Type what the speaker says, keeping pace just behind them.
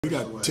We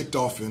got ticked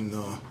off in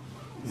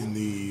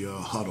the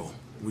huddle.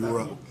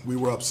 We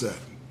were upset,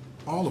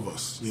 all of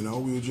us. We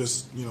were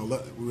just we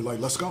were like,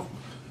 let's go.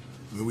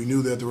 I mean, we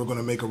knew that they were going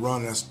to make a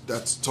run.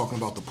 That's talking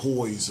about the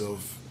poise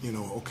of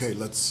okay,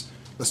 let's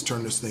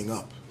turn this thing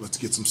up. Let's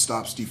get some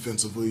stops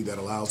defensively that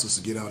allows us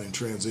to get out in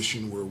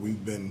transition where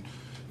we've been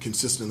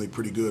consistently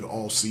pretty good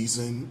all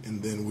season,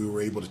 and then we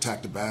were able to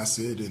attack the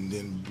basket and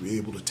then be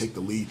able to take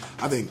the lead.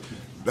 I think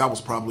that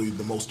was probably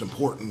the most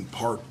important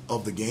part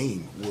of the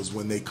game, was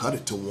when they cut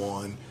it to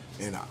one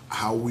and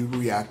how we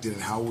reacted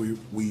and how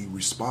we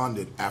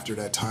responded after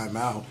that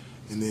timeout,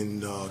 and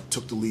then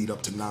took the lead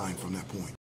up to 9 from that point.